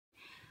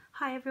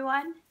Hi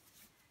everyone,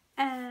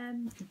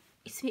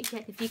 it's me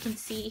again. If you can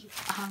see,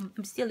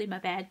 I'm still in my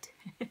bed.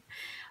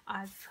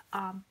 I've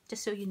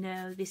just so you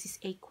know, this is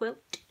a quilt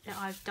that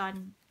I've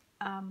done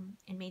and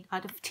made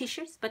out of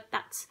t-shirts, but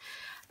that's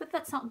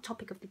not the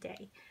topic of the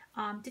day.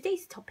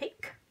 Today's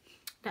topic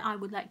that I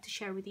would like to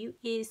share with you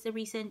is the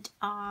recent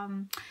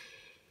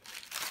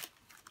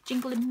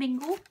Jingle and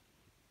Mingle,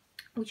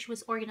 which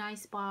was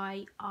organized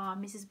by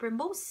Mrs.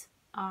 Brimbles,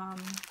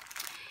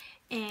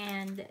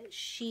 and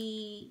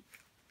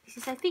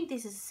I think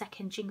this is the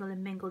second Jingle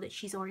and Mingle that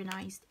she's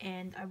organized,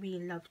 and I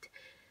really loved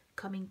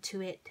coming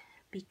to it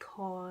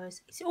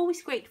because it's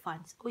always great fun.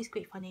 It's always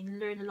great fun and you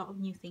learn a lot of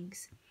new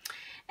things.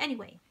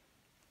 Anyway,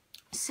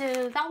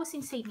 so that was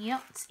in St.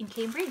 Neots in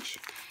Cambridge,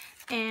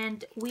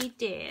 and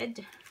I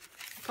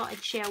thought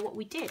I'd share what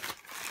we did.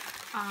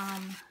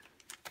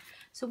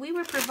 So we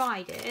were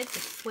provided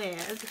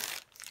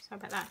with, sorry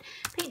about that,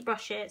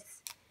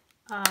 paintbrushes,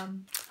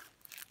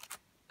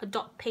 a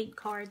dot paint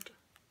card,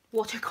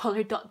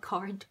 watercolor dot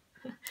card,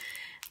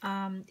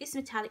 these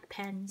metallic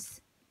pens,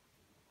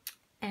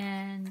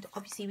 and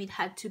obviously we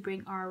had to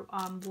bring our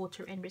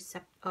water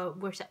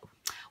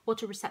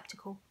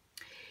receptacle.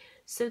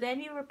 So then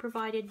we were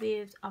provided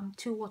with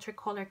 2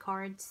 watercolor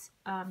cards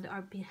that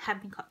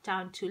have been cut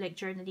down to like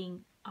journaling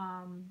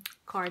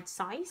card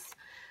size,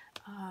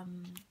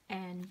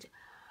 and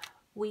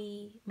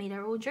we made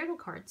our own journal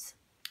cards.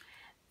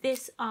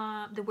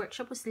 The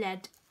workshop was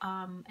led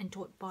and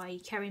taught by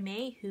Carrie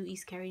May, who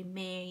is Carrie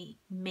May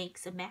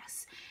Makes a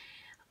Mess,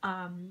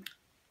 and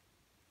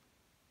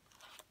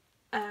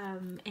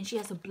she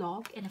has a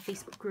blog and a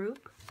Facebook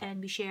group,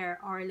 and we share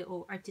our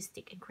little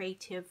artistic and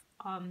creative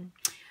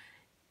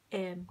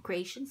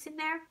creations in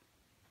there.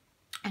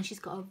 And she's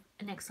got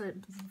an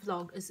excellent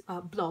blog as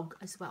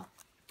well,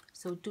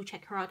 so do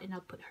check her out, and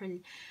I'll put her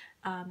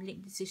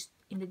link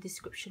in the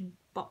description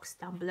box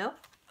down below.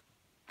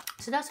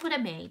 So that's what I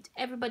made.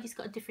 Everybody's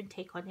got a different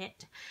take on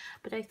it,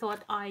 but I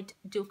thought I'd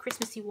do a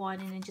Christmassy one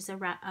and then just a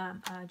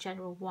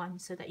general one,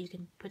 so that you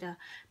can put a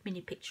mini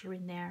picture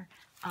in there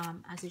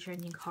as a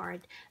journaling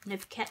card. And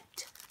I've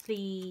kept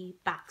the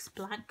backs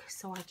blank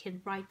so I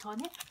can write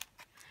on it.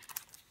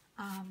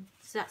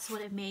 So that's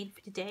what I made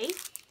for today.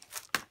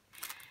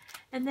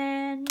 And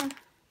then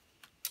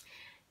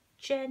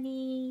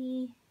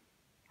Jenny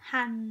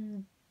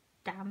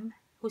Handam,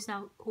 who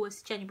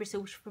was Jenny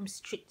Bristle from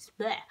Stitch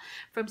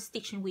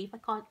and Weave. I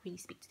can't really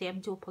speak today, I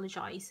do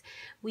apologise.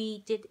 We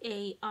did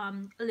a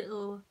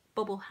little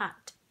bubble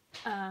hat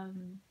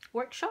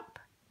workshop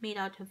made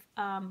out of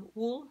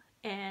wool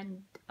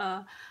and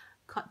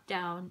cut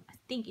down, I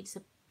think it's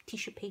a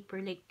tissue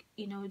paper, like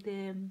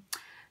the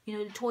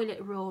toilet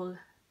roll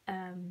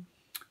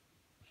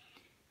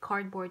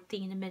cardboard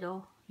thing in the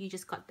middle. You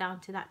just cut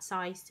down to that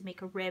size to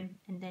make a rim,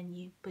 and then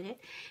you put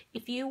it.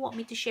 If you want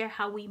me to share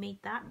how we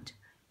made that,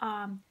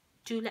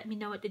 do let me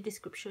know at the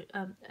description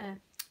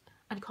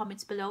and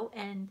comments below,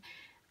 and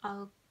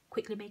I'll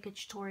quickly make a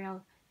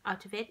tutorial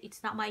out of it.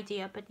 It's not my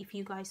idea, but if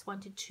you guys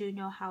wanted to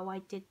know how I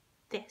did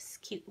this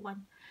cute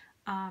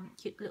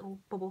little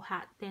bubble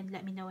hat, then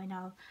let me know and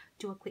I'll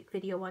do a quick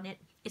video on it.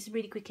 It's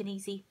really quick and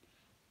easy.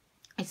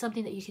 It's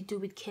something that you can do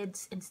with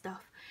kids and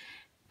stuff,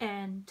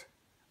 and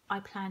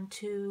I plan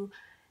to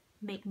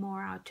make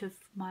more out of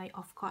my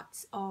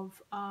offcuts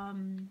of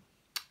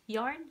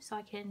yarn, so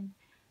I can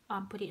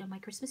put it on my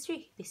Christmas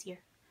tree this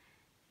year.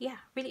 Yeah,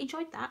 really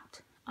enjoyed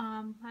that.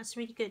 That's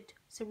really good.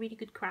 It's a really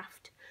good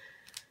craft.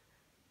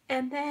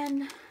 And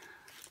then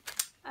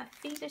I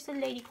think there's a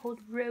lady called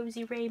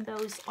Rosie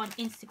Rainbows on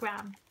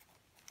Instagram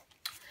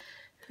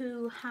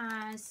who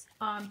has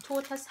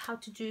taught us how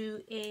to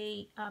do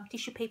a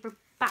tissue paper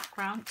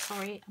background.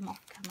 Sorry, I'm off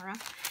camera.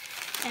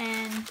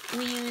 And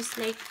we use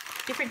like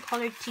different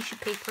colored tissue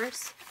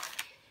papers,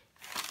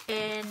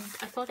 and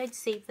I thought I'd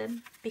save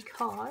them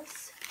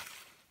because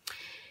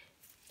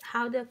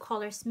how the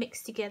colors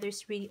mix together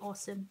is really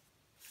awesome.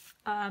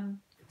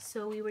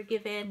 So we were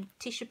given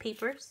tissue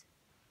papers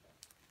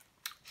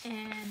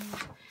and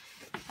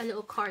a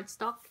little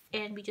cardstock,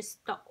 and we just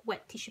stuck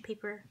wet tissue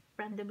paper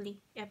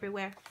randomly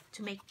everywhere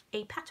to make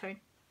a pattern.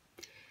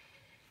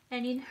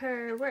 And in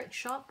her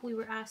workshop we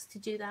were asked to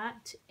do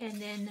that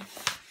and then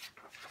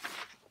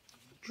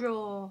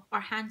draw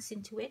our hands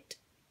into it.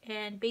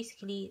 And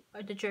basically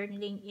the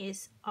journaling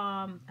is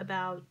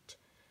about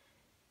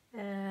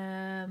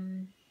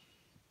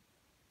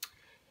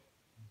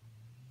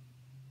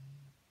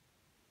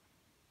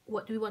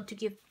what we want to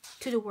give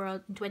to the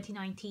world in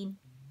 2019,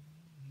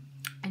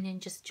 and then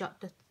just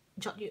jot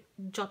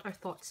our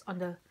thoughts on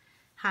the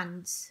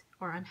hands,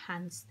 or on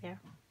hands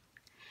there.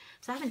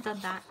 So I haven't done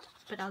that,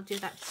 but I'll do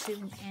that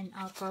soon, and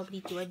I'll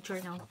probably do a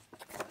journal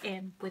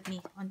with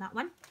me on that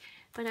one.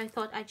 But I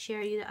thought I'd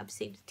share you that I've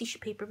saved the tissue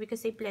paper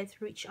because they bled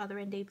through each other,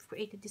 and they've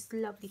created this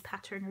lovely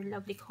pattern or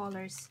lovely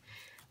colors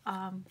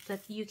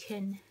that you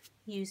can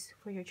use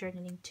for your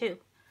journaling too.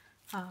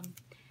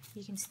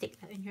 You can stick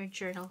that in your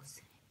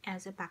journals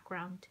as a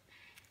background.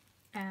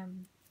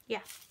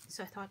 Yeah,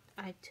 so I thought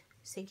I'd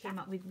came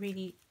up with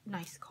really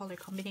nice color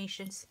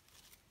combinations.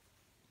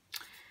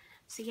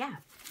 So So yeah,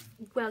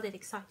 well then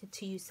excited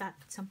to use that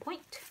at some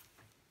point.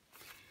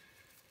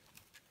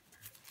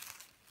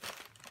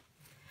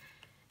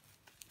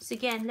 So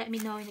again, let me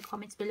know in the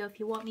comments below if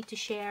you want me to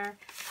share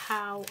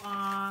how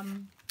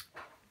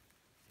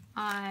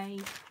I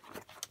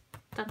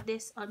done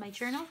this on my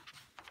journal.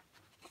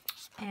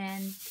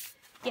 And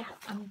yeah,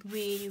 I'm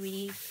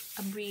really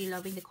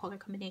loving the color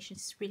combinations.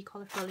 It's really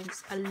colorful and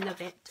I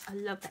love it. I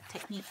love that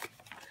technique.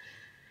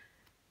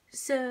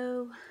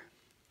 So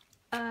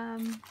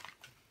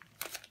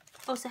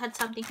also had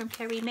something from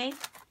Carrie May,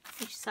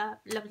 which is a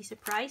lovely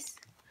surprise.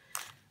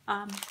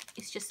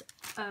 It's just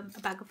a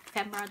bag of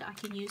ephemera that I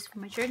can use for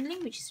my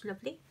journaling, which is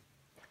lovely.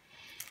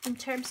 In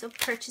terms of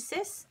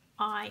purchases,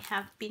 I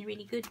have been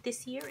really good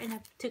this year, and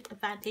I've took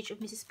advantage of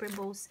Mrs.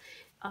 Brimbles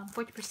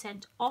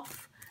 40%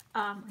 off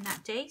on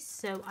that day.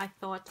 So I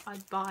thought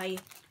I'd buy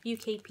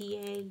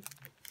UKPA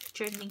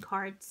journaling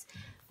cards,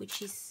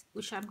 which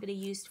I'm going to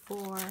use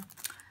for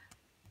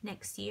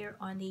next year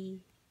on the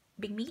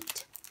big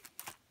meet,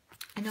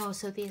 and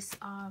also these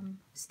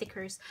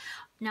stickers.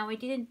 Now I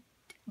didn't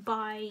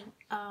buy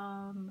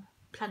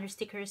planner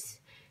stickers,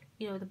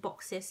 you know, the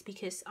boxes,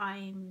 because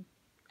I'm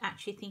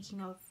actually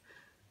thinking of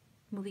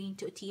moving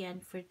into a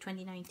TN for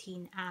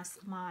 2019 as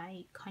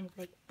my kind of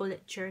like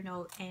bullet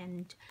journal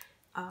and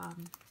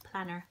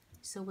planner.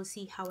 So we'll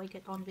see how I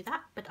get on with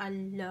that. But I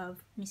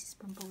love Mrs.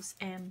 Brimbles'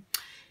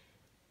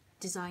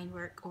 design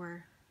work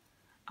or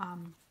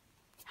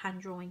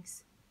hand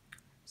drawings.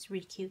 It's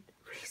really cute,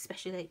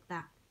 especially like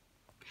that.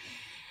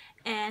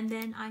 And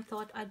then I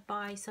thought I'd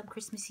buy some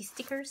Christmassy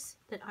stickers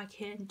that I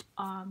can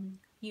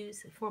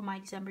use for my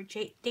December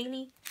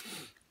daily.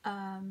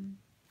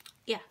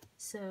 Yeah,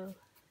 so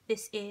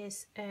this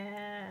is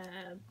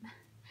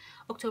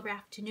October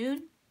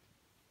afternoon,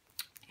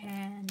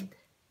 and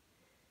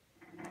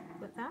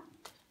with that.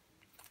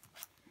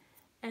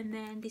 And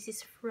then this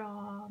is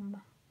from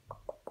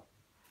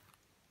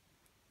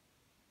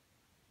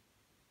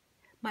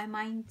My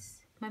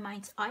Mind's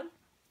Eye,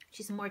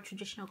 which is more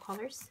traditional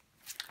colors.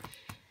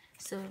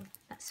 So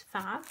that's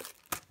fab.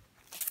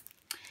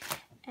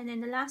 And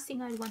then the last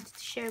thing I wanted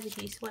to share with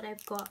you is what I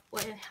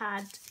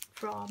had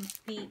from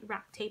the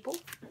rack table.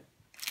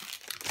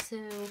 So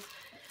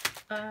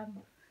I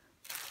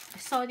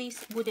saw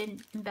these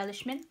wooden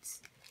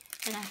embellishments,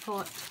 and I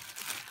thought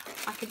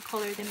I could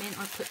color them in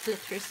or put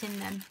glitters in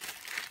them,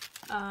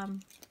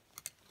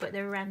 but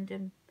they're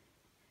random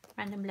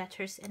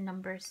letters and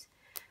numbers,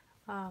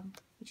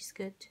 which is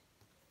good,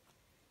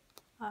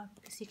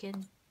 because you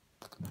can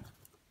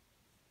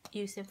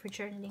use them for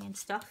journaling and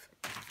stuff.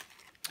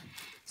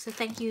 So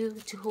thank you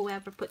to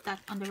whoever put that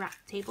on the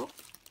rack table.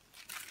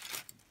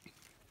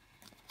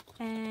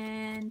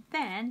 And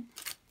then,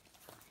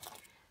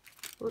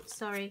 oops,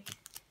 sorry.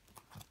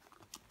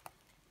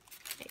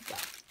 There you go.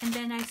 And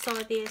then I saw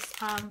this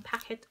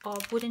packet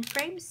of wooden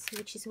frames,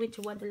 which is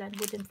Winter Wonderland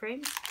wooden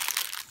frames.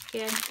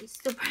 Again, it's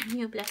still brand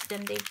new, bless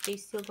them. They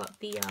still got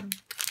the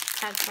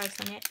tag price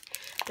on it.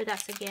 But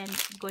that's again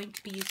going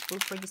to be useful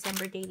for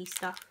December daily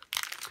stuff.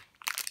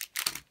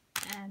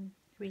 And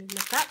really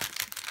love that.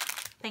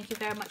 Thank you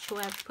very much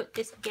whoever put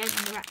this again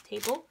on the rack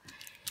table.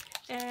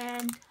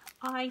 And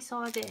I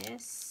saw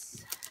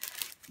this.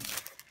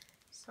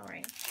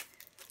 Sorry.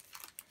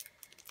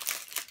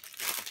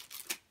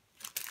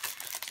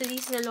 So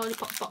this is a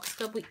Lollipop Box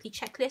Club weekly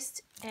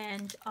checklist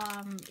and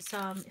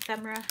some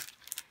ephemera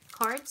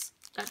cards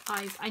that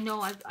I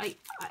know I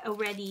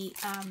already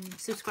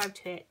subscribed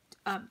to it,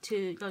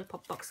 to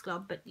Lollipop Box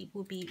Club, but it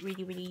will be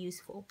really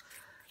useful.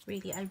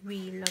 Really, I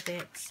really love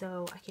it,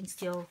 so I can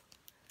still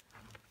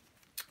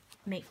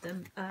make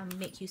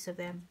use of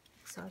them,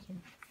 so I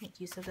can make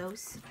use of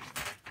those.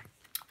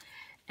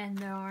 And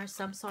there are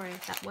some, sorry,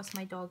 that was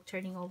my dog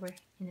turning over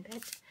in the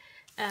bed.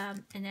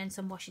 And then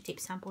some washi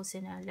tape samples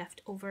and a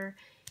leftover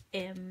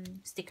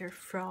sticker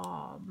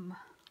from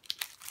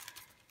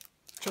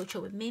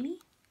Jojo and Mimi,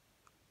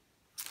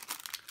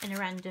 and a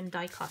random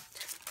die cut.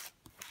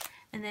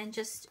 And then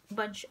just a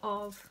bunch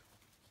of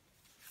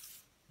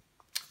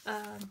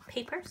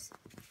papers,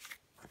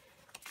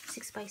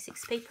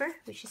 6x6 paper,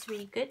 which is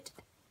really good.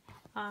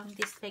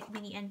 This like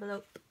mini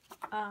envelope,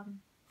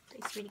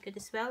 it's really good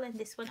as well. And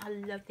this one, I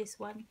love this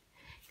one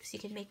because you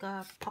can make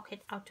a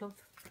pocket out of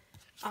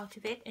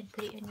it and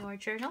put it in your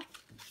journal.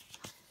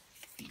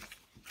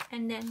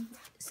 And then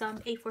some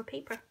A4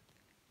 paper.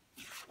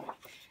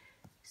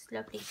 It's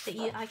lovely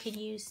that I can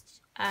use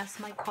as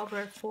my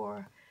cover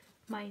for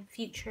my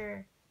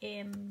future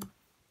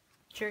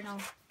journal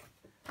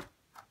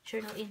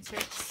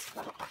inserts,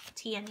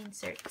 TN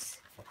inserts.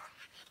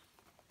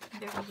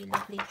 They're really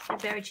lovely. They're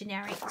very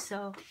generic,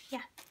 so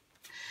yeah.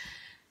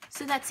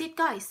 So that's it,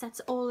 guys.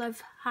 That's all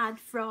I've had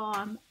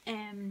from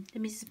the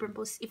Mrs.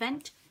 Brimbles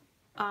event,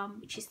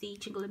 which is the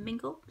Jingle and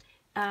Mingle.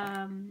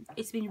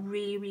 It's been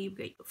really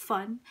great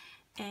fun,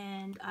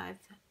 and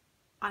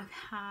I've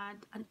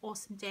had an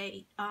awesome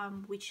day,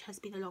 which has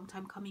been a long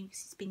time coming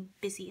because it's been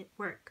busy at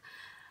work.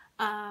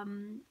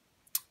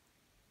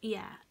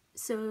 Yeah,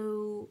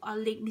 so I'll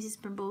link Mrs.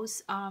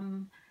 Brimbles'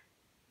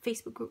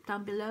 Facebook group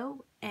down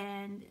below,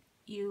 and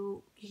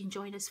you can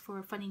join us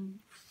for fun and,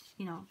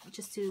 you know,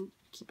 just to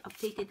keep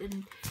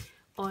updated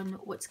on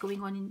what's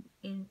going on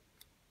in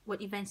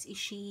what events is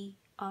she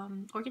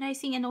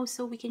organizing, and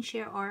also we can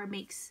share our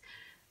makes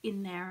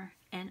in there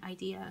and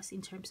ideas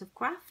in terms of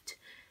craft.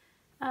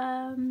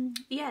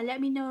 Yeah, let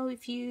me know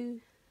if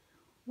you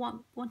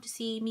want to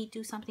see me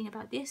do something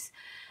about this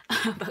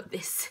about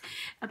this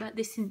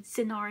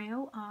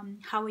scenario,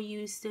 how I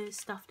use the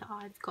stuff that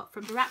I've got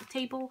from the rack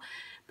table.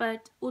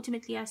 But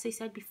ultimately, as I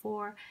said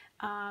before,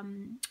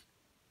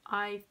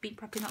 I've been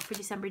prepping up for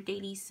December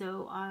daily,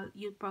 so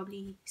you'll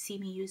probably see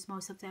me use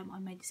most of them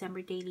on my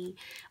December daily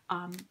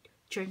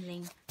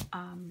journaling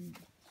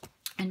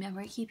and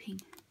memory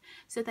keeping.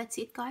 So that's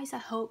it, guys. I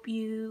hope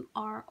you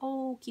are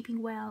all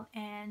keeping well,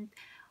 and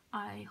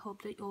I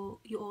hope that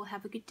you all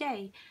have a good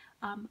day.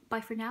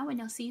 Bye for now,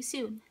 and I'll see you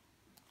soon.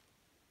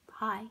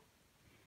 Bye.